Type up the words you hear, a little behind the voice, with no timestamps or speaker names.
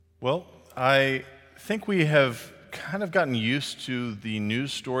Well, I think we have kind of gotten used to the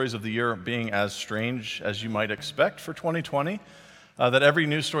news stories of the year being as strange as you might expect for 2020. That every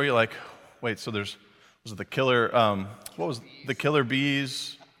news story, you're like, wait, so was it the killer, what was the killer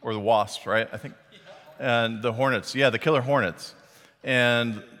bees or the wasps, right? I think, and the hornets, the killer hornets.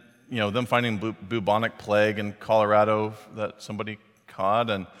 And, them finding bubonic plague in Colorado that somebody caught.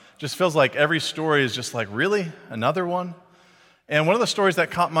 And just feels like every story is just like, really? Another one? And one of the stories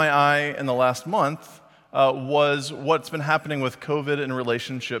that caught my eye in the last month was what's been happening with COVID in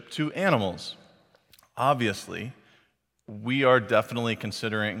relationship to animals. Obviously, we are definitely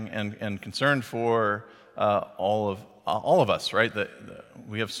considering and concerned for all of us, right? That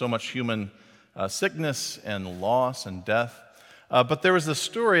we have so much human sickness and loss and death. But there was this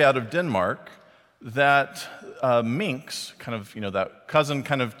story out of Denmark that minks, kind of, that cousin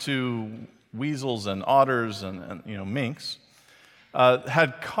kind of to weasels and otters and minks,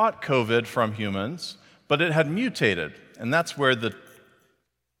 had caught COVID from humans, but it had mutated. And that's where the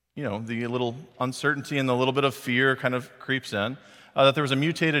little uncertainty and the little bit of fear kind of creeps in, that there was a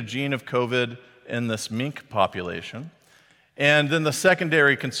mutated gene of COVID in this mink population. And then the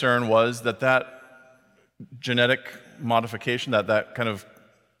secondary concern was that genetic modification, that kind of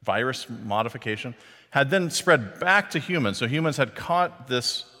virus modification, had then spread back to humans. So humans had caught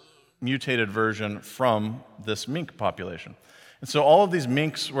this mutated version from this mink population. And so all of these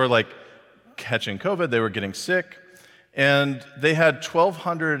minks were like catching COVID, they were getting sick, and they had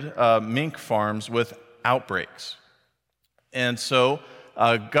 1,200 mink farms with outbreaks. And so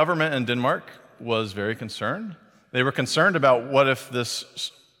government in Denmark was very concerned. They were concerned about what if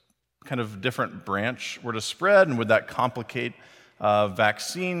this kind of different branch were to spread, and would that complicate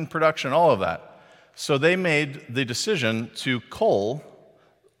vaccine production, all of that. So they made the decision to cull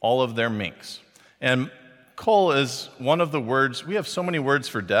all of their minks. And cull is one of the words, we have so many words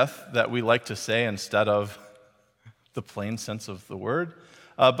for death that we like to say instead of the plain sense of the word.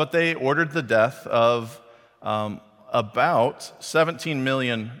 But they ordered the death of about 17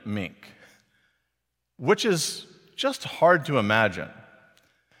 million mink, which is just hard to imagine.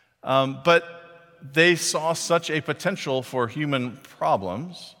 But they saw such a potential for human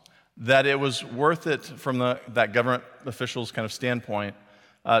problems that it was worth it from that government officials' kind of standpoint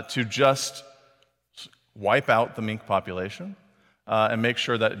to just wipe out the mink population and make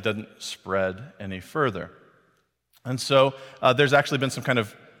sure that it doesn't spread any further. And so there's actually been some kind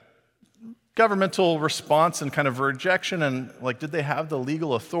of governmental response and kind of rejection, and did they have the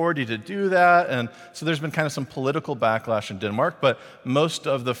legal authority to do that? And so there's been kind of some political backlash in Denmark, but most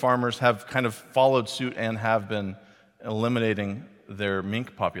of the farmers have kind of followed suit and have been eliminating their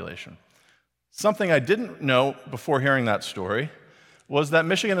mink population. Something I didn't know before hearing that story was that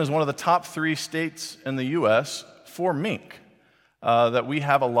Michigan is one of the top 3 states in the U.S. for mink, that we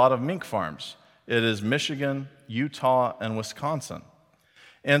have a lot of mink farms. It is Michigan, Utah, and Wisconsin.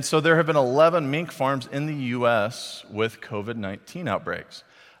 And so there have been 11 mink farms in the U.S. with COVID-19 outbreaks.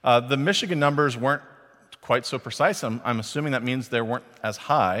 The Michigan numbers weren't quite so precise. I'm assuming that means they weren't as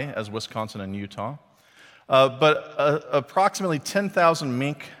high as Wisconsin and Utah. But approximately 10,000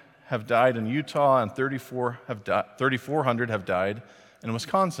 mink have died in Utah, and 3,400 have died in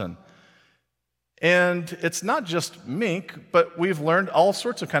Wisconsin. And it's not just mink, but we've learned all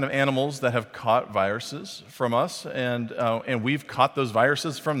sorts of kind of animals that have caught viruses from us, and we've caught those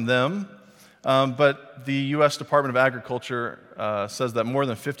viruses from them. But the U.S. Department of Agriculture says that more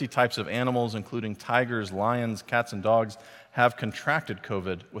than 50 types of animals, including tigers, lions, cats, and dogs, have contracted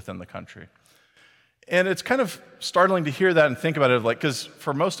COVID within the country. And it's kind of startling to hear that and think about it, because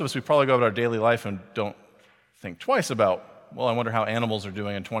for most of us, we probably go about our daily life and don't think twice about, well, I wonder how animals are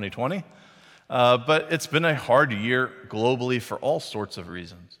doing in 2020. But it's been a hard year globally for all sorts of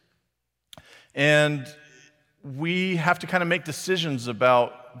reasons. And we have to kind of make decisions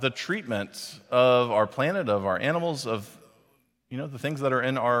about the treatment of our planet, of our animals, of the things that are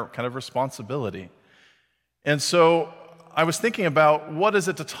in our kind of responsibility. And so I was thinking about what is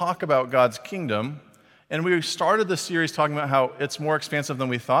it to talk about God's kingdom. And we started this series talking about how it's more expansive than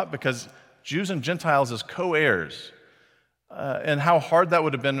we thought, because Jews and Gentiles as co-heirs, and how hard that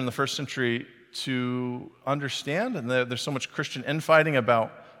would have been in the first century to understand. And there's so much Christian infighting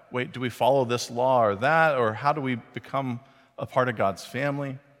about, wait, do we follow this law or that, or how do we become a part of God's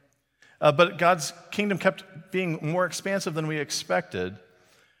family? But God's kingdom kept being more expansive than we expected.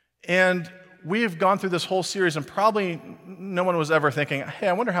 And we have gone through this whole series, and probably no one was ever thinking, hey,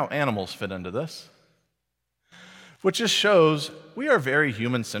 I wonder how animals fit into this. Which just shows we are very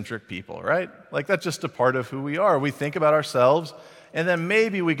human-centric people, right? That's just a part of who we are. We think about ourselves, and then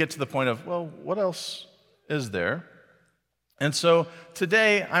maybe we get to the point of, well, what else is there? And so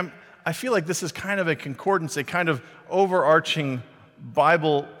today, I feel like this is kind of a concordance, a kind of overarching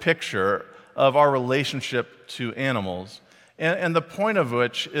Bible picture of our relationship to animals. And the point of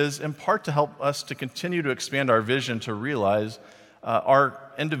which is in part to help us to continue to expand our vision to realize our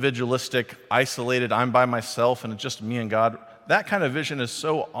individualistic, isolated, I'm by myself and it's just me and God, that kind of vision is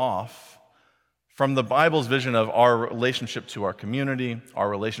so off from the Bible's vision of our relationship to our community, our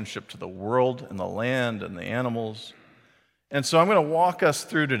relationship to the world and the land and the animals. And so I'm going to walk us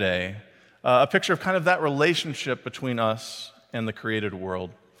through today a picture of kind of that relationship between us and the created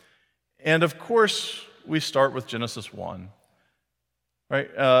world. And of course, we start with Genesis 1. Right?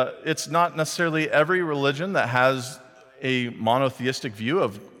 It's not necessarily every religion that has a monotheistic view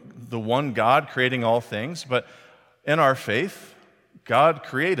of the one God creating all things, but in our faith, God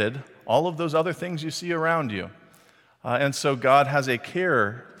created all of those other things you see around you. And so God has a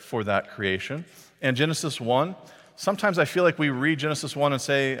care for that creation. And Genesis 1, sometimes I feel like we read Genesis 1 and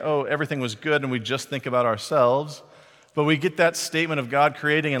say, oh, everything was good, and we just think about ourselves. But we get that statement of God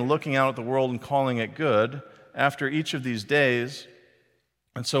creating and looking out at the world and calling it good after each of these days.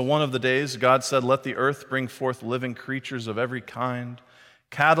 And so one of the days, God said, let the earth bring forth living creatures of every kind,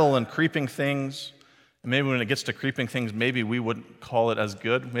 cattle and creeping things. And maybe when it gets to creeping things, maybe we wouldn't call it as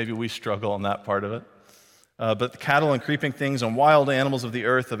good. Maybe we struggle on that part of it. But cattle and creeping things and wild animals of the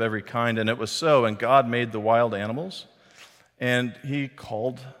earth of every kind. And it was so, and God made the wild animals. And he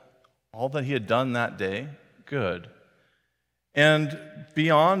called all that he had done that day good. And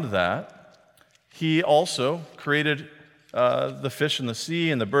beyond that, he also created the fish in the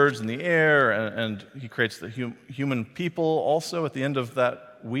sea and the birds in the air, and he creates the human people also at the end of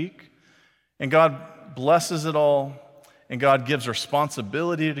that week. And God blesses it all, and God gives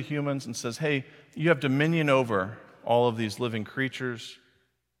responsibility to humans and says, hey, you have dominion over all of these living creatures.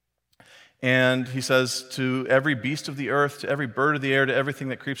 And he says to every beast of the earth, to every bird of the air, to everything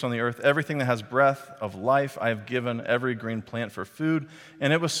that creeps on the earth, everything that has breath of life, I have given every green plant for food.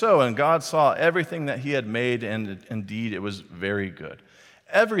 And it was so, and God saw everything that he had made, and indeed it was very good.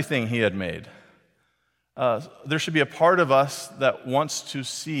 Everything he had made. There should be a part of us that wants to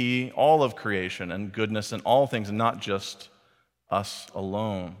see all of creation and goodness and all things, and not just us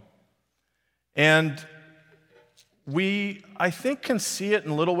alone. And we, I think, can see it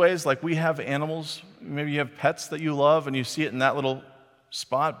in little ways, like we have animals. Maybe you have pets that you love, and you see it in that little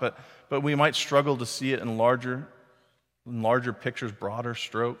spot, but we might struggle to see it in larger pictures, broader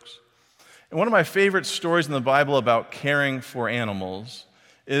strokes. And one of my favorite stories in the Bible about caring for animals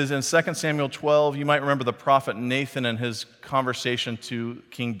is in 2 Samuel 12. You might remember the prophet Nathan and his conversation to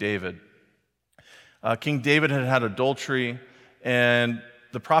King David. King David had had adultery, and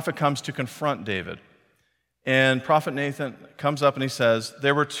the prophet comes to confront David. And Prophet Nathan comes up and he says,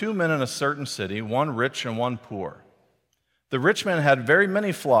 there were two men in a certain city, one rich and one poor. The rich man had very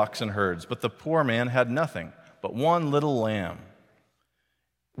many flocks and herds, but the poor man had nothing but one little lamb,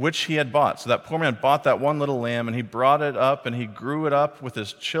 which he had bought. So that poor man bought that one little lamb, and he brought it up, and he grew it up with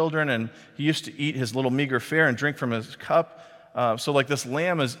his children, and he used to eat his little meager fare and drink from his cup. So like this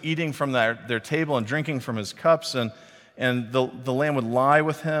lamb is eating from their table and drinking from his cups, and the lamb would lie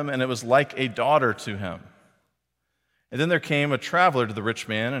with him, and it was like a daughter to him. And then there came a traveler to the rich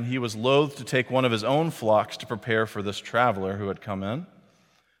man, and he was loath to take one of his own flocks to prepare for this traveler who had come in.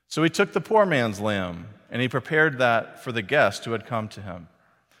 So he took the poor man's lamb, and he prepared that for the guest who had come to him.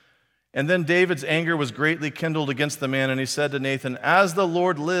 And then David's anger was greatly kindled against the man, and he said to Nathan, as the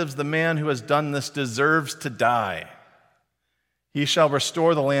Lord lives, the man who has done this deserves to die. He shall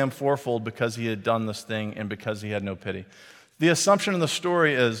restore the lamb fourfold because he had done this thing and because he had no pity. The assumption in the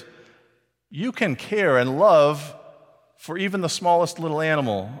story is you can care and love for even the smallest little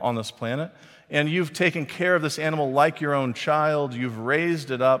animal on this planet, and you've taken care of this animal like your own child, you've raised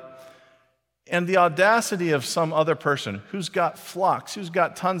it up, and the audacity of some other person who's got flocks, who's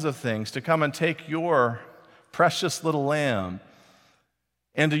got tons of things, to come and take your precious little lamb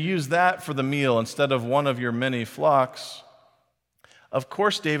and to use that for the meal instead of one of your many flocks. Of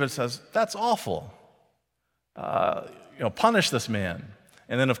course, David says, that's awful. Punish this man.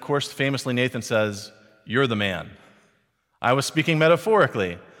 And then, of course, famously, Nathan says, you're the man. I was speaking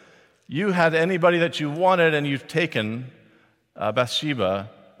metaphorically. You had anybody that you wanted, and you've taken Bathsheba,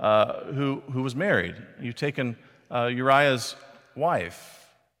 who was married. You've taken Uriah's wife.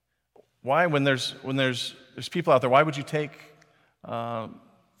 Why, when there's people out there, why would you take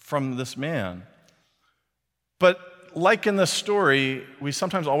from this man? But like in this story, we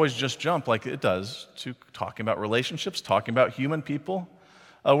sometimes always just jump, like it does, to talking about relationships, talking about human people,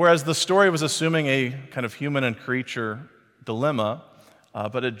 whereas the story was assuming a kind of human and creature dilemma,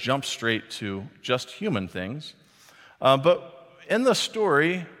 but it jumps straight to just human things. But in the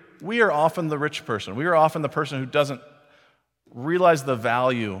story, we are often the rich person. We are often the person who doesn't realize the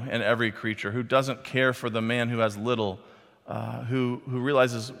value in every creature, who doesn't care for the man who has little, who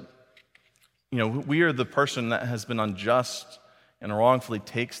realizes, we are the person that has been unjust and wrongfully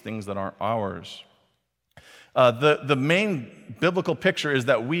takes things that aren't ours. The main biblical picture is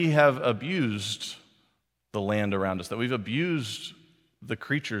that we have abused the land around us, that we've abused the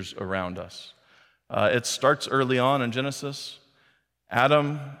creatures around us. It starts early on in Genesis.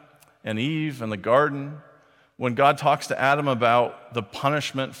 Adam and Eve in the garden. When God talks to Adam about the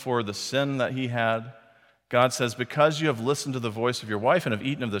punishment for the sin that he had, God says, because you have listened to the voice of your wife and have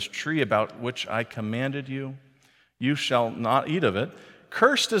eaten of this tree about which I commanded you, you shall not eat of it.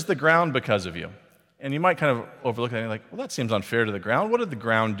 Cursed is the ground because of you. And you might kind of overlook that and you're like, well, that seems unfair to the ground. What did the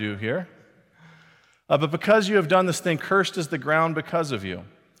ground do here? But because you have done this thing, cursed is the ground because of you.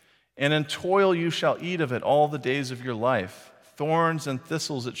 And in toil you shall eat of it all the days of your life. Thorns and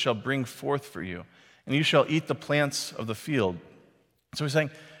thistles it shall bring forth for you. And you shall eat the plants of the field. So he's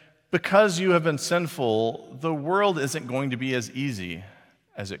saying, because you have been sinful, the world isn't going to be as easy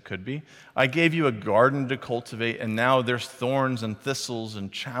as it could be. I gave you a garden to cultivate, and now there's thorns and thistles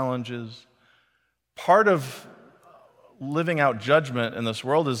and challenges. Part of living out judgment in this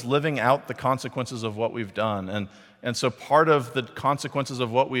world is living out the consequences of what we've done. And so part of the consequences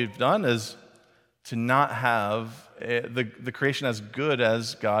of what we've done is to not have the creation as good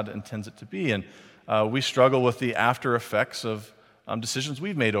as God intends it to be. And we struggle with the after effects of decisions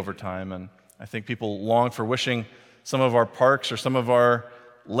we've made over time. And I think people long for wishing some of our parks or some of our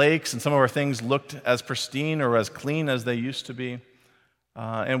lakes and some of our things looked as pristine or as clean as they used to be.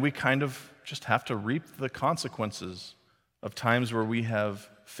 And we kind of just have to reap the consequences of times where we have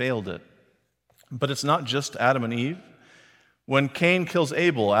failed it. But it's not just Adam and Eve. When Cain kills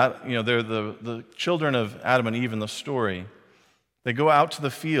Abel, they're the children of Adam and Eve in the story. They go out to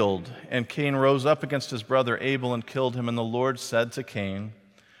the field, and Cain rose up against his brother Abel and killed him. And the Lord said to Cain,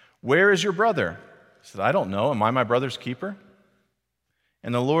 "Where is your brother?" He said, "I don't know. Am I my brother's keeper?"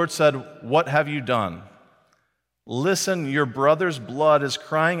 And the Lord said, "What have you done? Listen, your brother's blood is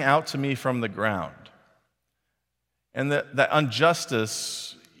crying out to me from the ground." And that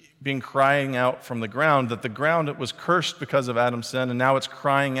injustice being crying out from the ground, that the ground was cursed because of Adam's sin, and now it's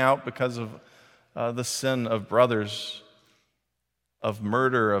crying out because of the sin of brothers, of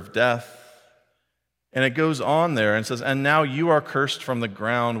murder, of death. And it goes on there and says, "And now you are cursed from the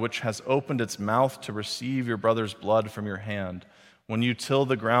ground, which has opened its mouth to receive your brother's blood from your hand. When you till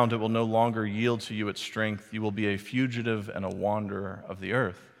the ground, it will no longer yield to you its strength. You will be a fugitive and a wanderer of the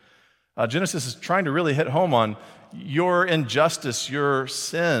earth." Genesis is trying to really hit home on your injustice, your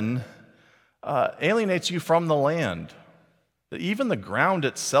sin alienates you from the land. That even the ground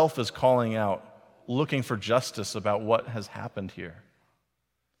itself is calling out, looking for justice about what has happened here.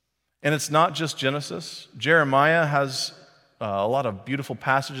 And it's not just Genesis. Jeremiah has a lot of beautiful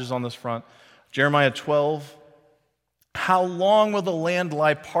passages on this front. Jeremiah 12, "How long will the land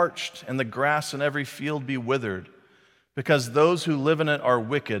lie parched and the grass in every field be withered? Because those who live in it are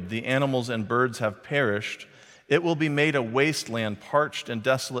wicked, the animals and birds have perished. It will be made a wasteland, parched and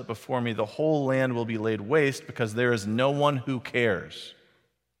desolate before me. The whole land will be laid waste because there is no one who cares."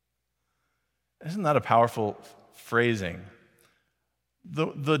 Isn't that a powerful phrasing?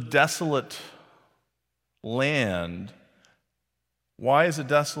 The desolate land. Why is it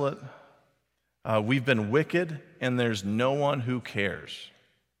desolate? We've been wicked, and there's no one who cares.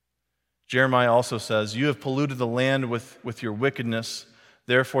 Jeremiah also says, "You have polluted the land with your wickedness.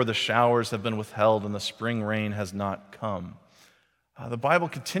 Therefore the showers have been withheld, and the spring rain has not come." The Bible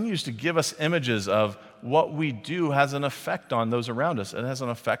continues to give us images of what we do has an effect on those around us. It has an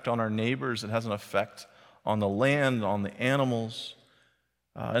effect on our neighbors. It has an effect on the land, on the animals.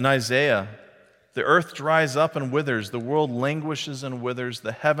 In Isaiah, "The earth dries up and withers. The world languishes and withers.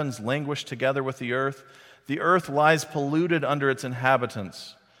 The heavens languish together with the earth. The earth lies polluted under its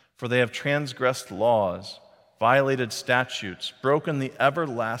inhabitants, for they have transgressed laws, violated statutes, broken the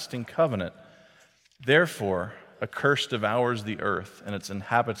everlasting covenant. Therefore, a curse devours the earth, and its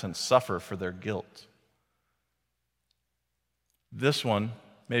inhabitants suffer for their guilt." This one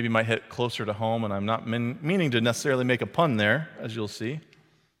maybe might hit closer to home, and I'm not meaning to necessarily make a pun there, as you'll see.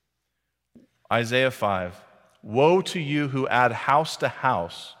 Isaiah 5, "Woe to you who add house to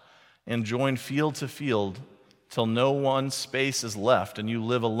house and join field to field, till no one space is left, and you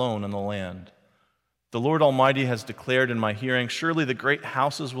live alone in the land. The Lord Almighty has declared in my hearing, surely the great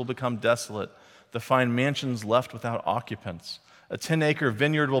houses will become desolate, the fine mansions left without occupants. A 10-acre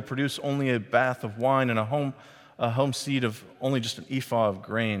vineyard will produce only a bath of wine, and a home seed of only just an ephah of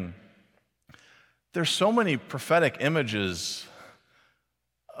grain." there's so many prophetic images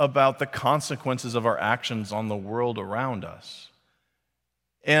about the consequences of our actions on the world around us.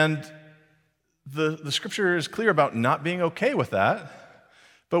 And the scripture is clear about not being okay with that,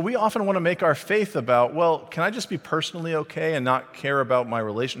 but we often want to make our faith about, well, can I just be personally okay and not care about my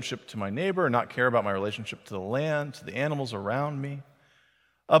relationship to my neighbor, not care about my relationship to the land, to the animals around me?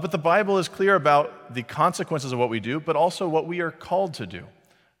 But the Bible is clear about the consequences of what we do, but also what we are called to do.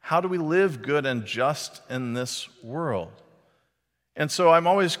 How do we live good and just in this world? And so I'm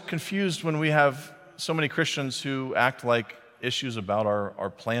always confused when we have so many Christians who act like issues about our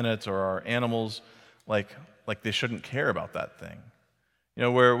planet or our animals, like they shouldn't care about that thing.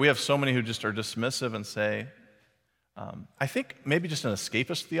 Where we have so many who just are dismissive and say, I think maybe just an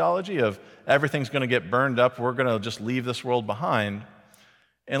escapist theology of everything's going to get burned up, we're going to just leave this world behind.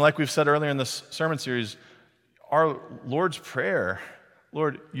 And like we've said earlier in this sermon series, our Lord's Prayer,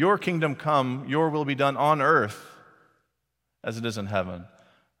 Lord, your kingdom come, your will be done on earth as it is in heaven,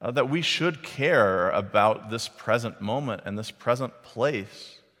 that we should care about this present moment and this present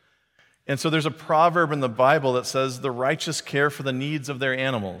place. And so there's a proverb in the Bible that says, the righteous care for the needs of their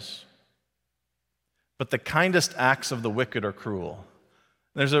animals, but the kindest acts of the wicked are cruel.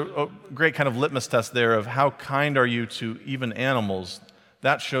 There's a great kind of litmus test there of how kind are you to even animals.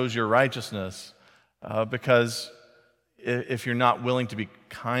 That shows your righteousness, because if you're not willing to be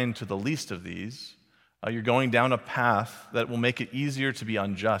kind to the least of these, you're going down a path that will make it easier to be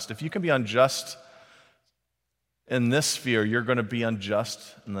unjust. If you can be unjust in this sphere, you're going to be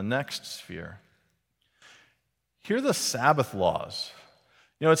unjust in the next sphere. Here are the Sabbath laws.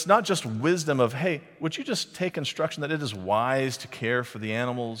 It's not just wisdom of, hey, would you just take instruction that it is wise to care for the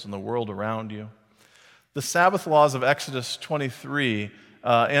animals and the world around you? The Sabbath laws of Exodus 23,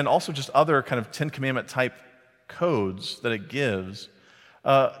 and also just other kind of Ten Commandment type codes that it gives,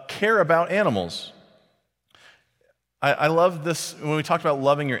 care about animals. I love this, when we talked about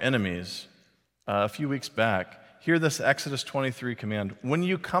loving your enemies a few weeks back. Hear this Exodus 23 command. When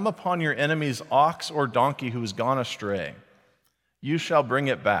you come upon your enemy's ox or donkey who has gone astray, you shall bring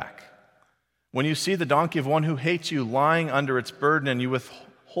it back. When you see the donkey of one who hates you lying under its burden and you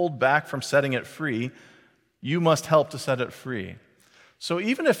withhold back from setting it free, you must help to set it free. So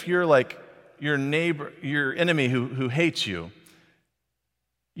even if you're like your neighbor, your enemy who hates you,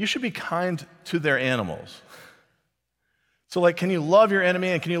 you should be kind to their animals. So can you love your enemy,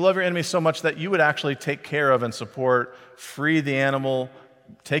 and can you love your enemy so much that you would actually take care of and support, free the animal,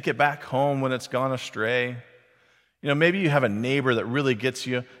 take it back home when it's gone astray? Maybe you have a neighbor that really gets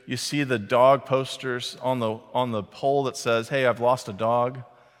you. You see the dog posters on the pole that says, hey, I've lost a dog.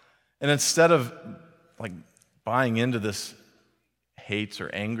 And instead of buying into this hate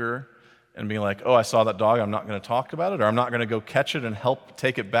or anger and being like, oh, I saw that dog, I'm not going to talk about it, or I'm not going to go catch it and help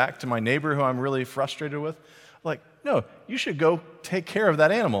take it back to my neighbor who I'm really frustrated with, no, you should go take care of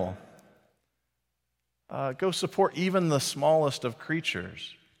that animal. Go support even the smallest of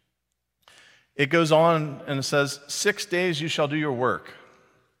creatures. It goes on and it says, 6 days you shall do your work,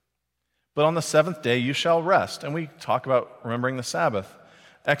 but on the seventh day you shall rest. And we talk about remembering the Sabbath.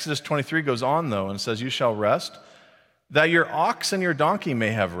 Exodus 23 goes on, though, and says, you shall rest, that your ox and your donkey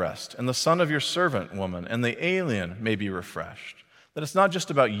may have rest, and the son of your servant woman and the alien may be refreshed. That it's not just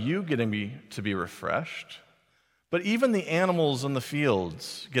about you getting to be refreshed, but even the animals in the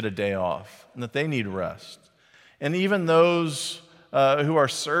fields get a day off, and that they need rest. And even those who are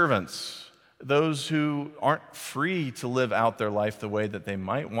servants, those who aren't free to live out their life the way that they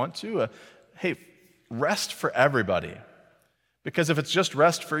might want to, hey, rest for everybody. Because if it's just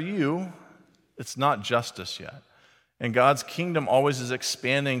rest for you, it's not justice yet. And God's kingdom always is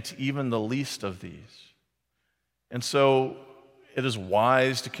expanding to even the least of these. And so it is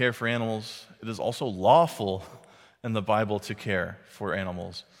wise to care for animals. It is also lawful in the Bible to care for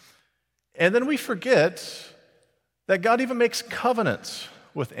animals. And then we forget that God even makes covenants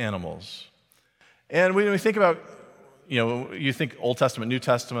with animals. And when we think about, you think Old Testament, New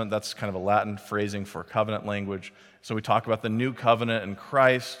Testament, that's kind of a Latin phrasing for covenant language. So we talk about the new covenant in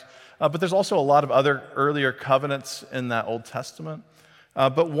Christ. But there's also a lot of other earlier covenants in that Old Testament.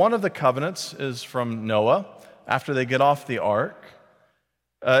 But one of the covenants is from Noah after they get off the ark.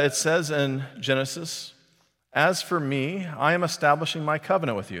 It says in Genesis, as for me, I am establishing my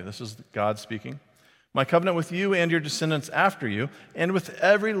covenant with you. This is God speaking. My covenant with you and your descendants after you, and with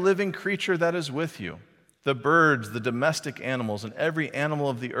every living creature that is with you, the birds, the domestic animals, and every animal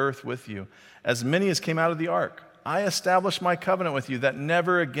of the earth with you, as many as came out of the ark. I establish my covenant with you that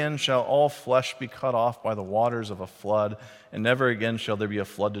never again shall all flesh be cut off by the waters of a flood, and never again shall there be a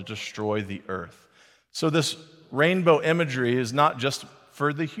flood to destroy the earth. So this rainbow imagery is not just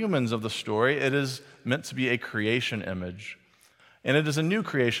for the humans of the story, it is meant to be a creation image. And it is a new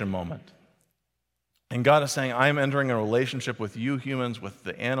creation moment. And God is saying, I am entering a relationship with you humans, with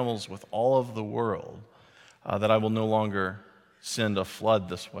the animals, with all of the world, that I will no longer send a flood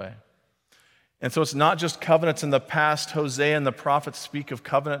this way. And so it's not just covenants in the past. Hosea and the prophets speak of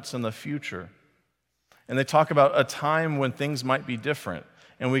covenants in the future. And they talk about a time when things might be different.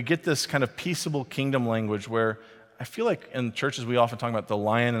 And we get this kind of peaceable kingdom language where I feel like in churches we often talk about the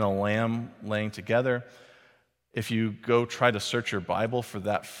lion and the lamb laying together. If you go try to search your Bible for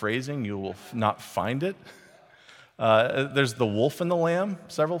that phrasing, you will not find it. There's the wolf and the lamb,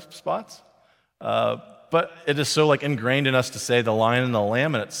 several spots. But it is so ingrained in us to say the lion and the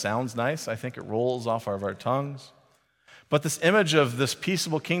lamb, and it sounds nice. I think it rolls off of our tongues. But this image of this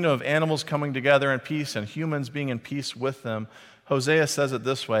peaceable kingdom of animals coming together in peace and humans being in peace with them, Hosea says it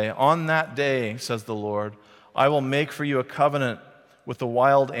this way, on that day, says the Lord, I will make for you a covenant with the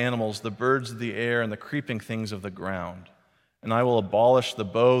wild animals, the birds of the air, and the creeping things of the ground. And I will abolish the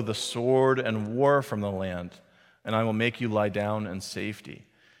bow, the sword, and war from the land, and I will make you lie down in safety.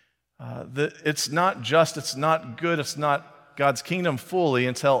 It's not good, it's not God's kingdom fully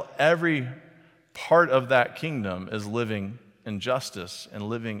until every part of that kingdom is living in justice and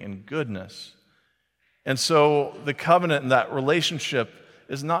living in goodness. And so the covenant and that relationship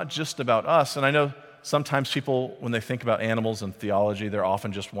is not just about us. And I know sometimes people, when they think about animals and theology, they're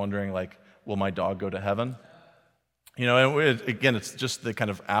often just wondering, will my dog go to heaven? And again, it's just the kind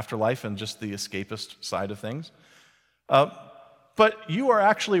of afterlife and just the escapist side of things. But you are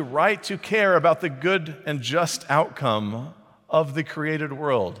actually right to care about the good and just outcome of the created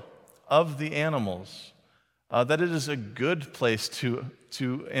world, of the animals, that it is a good place to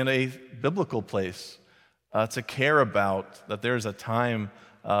and a biblical place to care about, that there's a time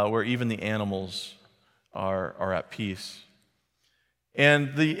where even the animals are at peace.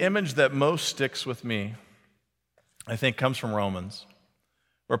 And the image that most sticks with me, I think, comes from Romans,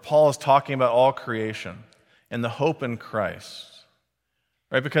 where Paul is talking about all creation and the hope in Christ.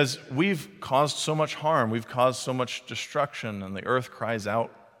 Right? Because we've caused so much harm, we've caused so much destruction, and the earth cries out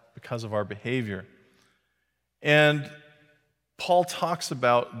because of our behavior. And Paul talks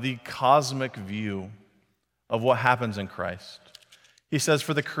about the cosmic view of what happens in Christ. He says,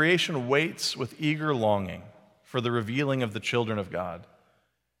 for the creation waits with eager longing for the revealing of the children of God.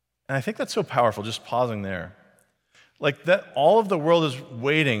 And I think that's so powerful, just pausing there. That all of the world is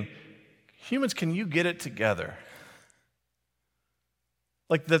waiting. Humans, can you get it together?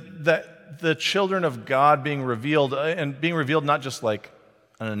 The children of God being revealed, and being revealed not just an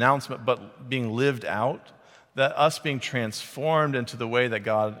announcement, but being lived out, that us being transformed into the way that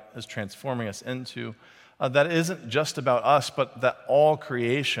God is transforming us into, that isn't just about us, but that all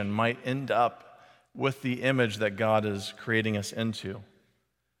creation might end up with the image that God is creating us into.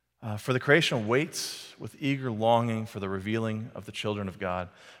 For the creation waits with eager longing for the revealing of the children of God.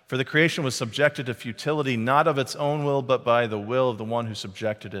 For the creation was subjected to futility, not of its own will, but by the will of the one who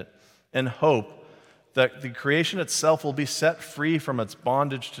subjected it, in hope that the creation itself will be set free from its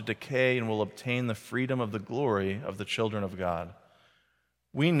bondage to decay and will obtain the freedom of the glory of the children of God.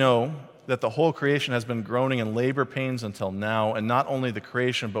 We know that the whole creation has been groaning in labor pains until now, and not only the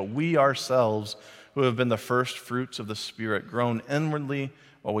creation, but we ourselves, who have been the first fruits of the Spirit, groan inwardly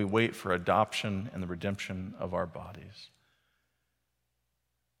while we wait for adoption and the redemption of our bodies.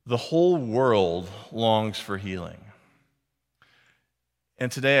 The whole world longs for healing.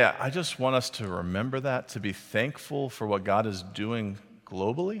 And today, I just want us to remember that, to be thankful for what God is doing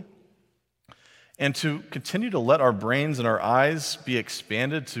globally, and to continue to let our brains and our eyes be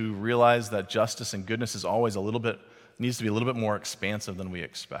expanded to realize that justice and goodness is always needs to be a little bit more expansive than we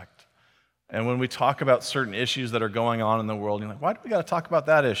expect. And when we talk about certain issues that are going on in the world, you're like, why do we got to talk about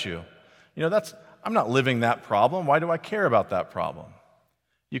that issue? I'm not living that problem. Why do I care about that problem?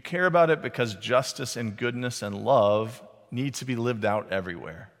 You care about it because justice and goodness and love need to be lived out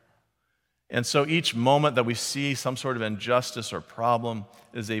everywhere. And so each moment that we see some sort of injustice or problem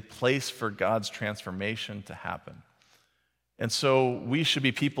is a place for God's transformation to happen. And so we should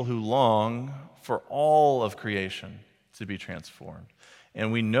be people who long for all of creation to be transformed.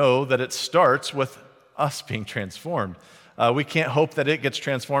 And we know that it starts with us being transformed. We can't hope that it gets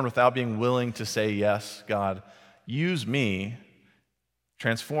transformed without being willing to say, yes, God, use me,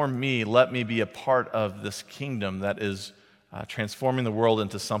 transform me, let me be a part of this kingdom that is transforming the world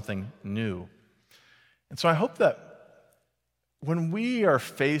into something new. And so I hope that when we are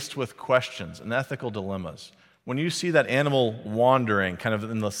faced with questions and ethical dilemmas, when you see that animal wandering kind of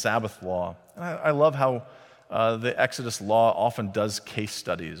in the Sabbath law, and I love how the Exodus law often does case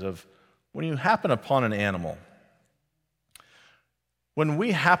studies of when you happen upon an animal, when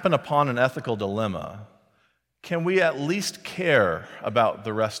we happen upon an ethical dilemma, can we at least care about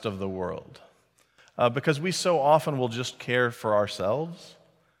the rest of the world? Because we so often will just care for ourselves,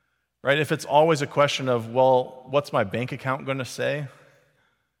 right? If it's always a question of, well, what's my bank account going to say?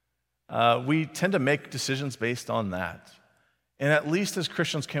 We tend to make decisions based on that. And at least as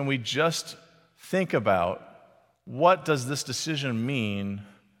Christians, can we just think about what does this decision mean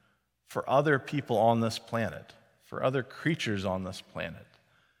for other people on this planet, for other creatures on this planet?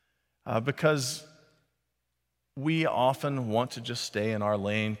 Because we often want to just stay in our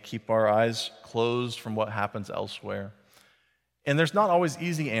lane, keep our eyes closed from what happens elsewhere. And there's not always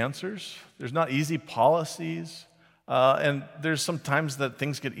easy answers. There's not easy policies. And there's sometimes that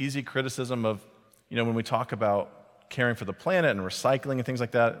things get easy criticism of, when we talk about caring for the planet and recycling and things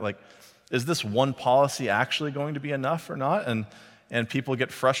like that, like, is this one policy actually going to be enough or not? And people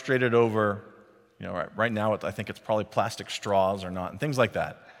get frustrated over, right now I think it's probably plastic straws or not, and things like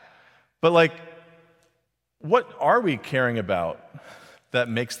that. But what are we caring about that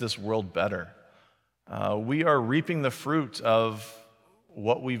makes this world better? We are reaping the fruit of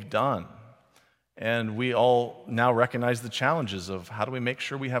what we've done. And we all now recognize the challenges of how do we make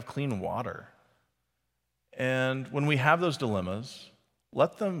sure we have clean water? And when we have those dilemmas,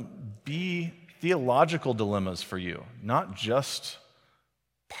 let them be theological dilemmas for you, not just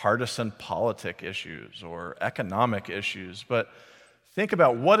partisan politic issues or economic issues, but think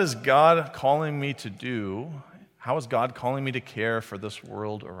about, what is God calling me to do? How is God calling me to care for this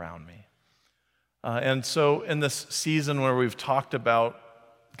world around me? And so in this season where we've talked about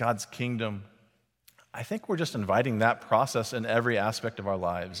God's kingdom, I think we're just inviting that process in every aspect of our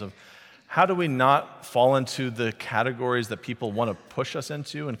lives of how do we not fall into the categories that people want to push us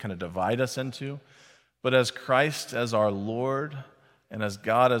into and kind of divide us into, but as Christ as our Lord and as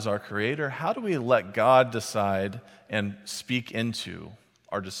God as our Creator, how do we let God decide and speak into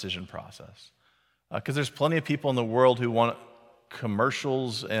our decision process? Because there's plenty of people in the world who want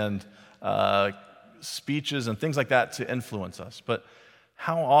commercials and speeches and things like that to influence us. But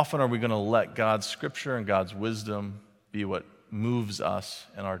how often are we going to let God's Scripture and God's wisdom be what moves us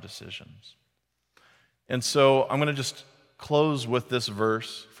in our decisions? And so I'm going to just close with this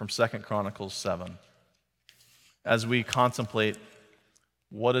verse from 2 Chronicles 7 as we contemplate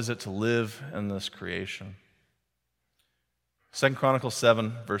what is it to live in this creation. 2 Chronicles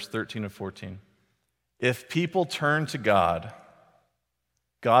 7, verse 13 and 14. If people turn to God,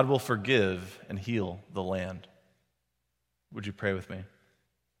 God will forgive and heal the land. Would you pray with me?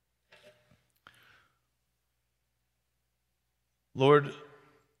 Lord,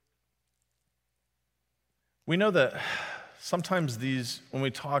 we know that sometimes when we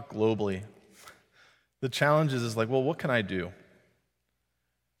talk globally, the challenge is like, well, what can I do?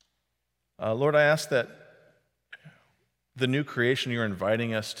 Lord, I ask that the new creation you're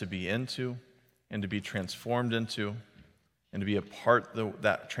inviting us to be into and to be transformed into and to be a part of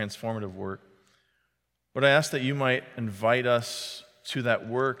that transformative work, Lord, I ask that you might invite us to that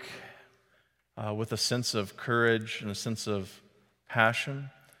work with a sense of courage and a sense of passion,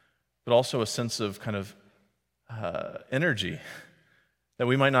 but also a sense of kind of energy, that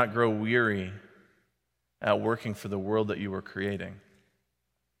we might not grow weary at working for the world that you were creating.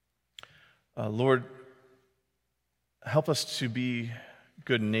 Lord, help us to be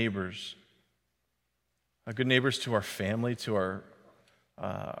good neighbors to our family, to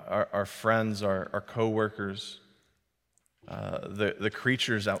our friends, our co-workers, the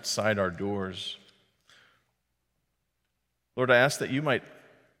creatures outside our doors. Lord, I ask that you might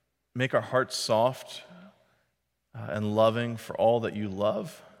make our hearts soft and loving for all that you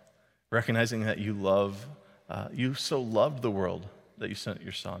love, recognizing that you so loved the world that you sent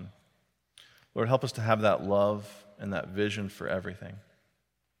your Son. Lord, help us to have that love and that vision for everything.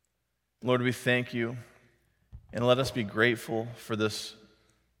 Lord, we thank you, and let us be grateful for this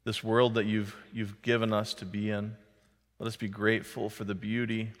world that you've given us to be in. Let us be grateful for the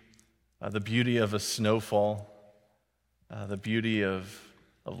beauty of a snowfall, the beauty of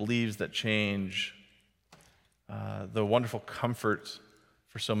leaves that change, the wonderful comfort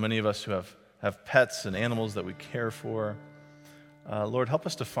for so many of us who have pets and animals that we care for. Lord, help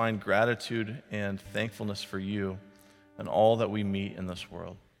us to find gratitude and thankfulness for you and all that we meet in this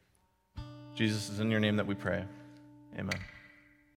world. Jesus, it's in your name that we pray. Amen.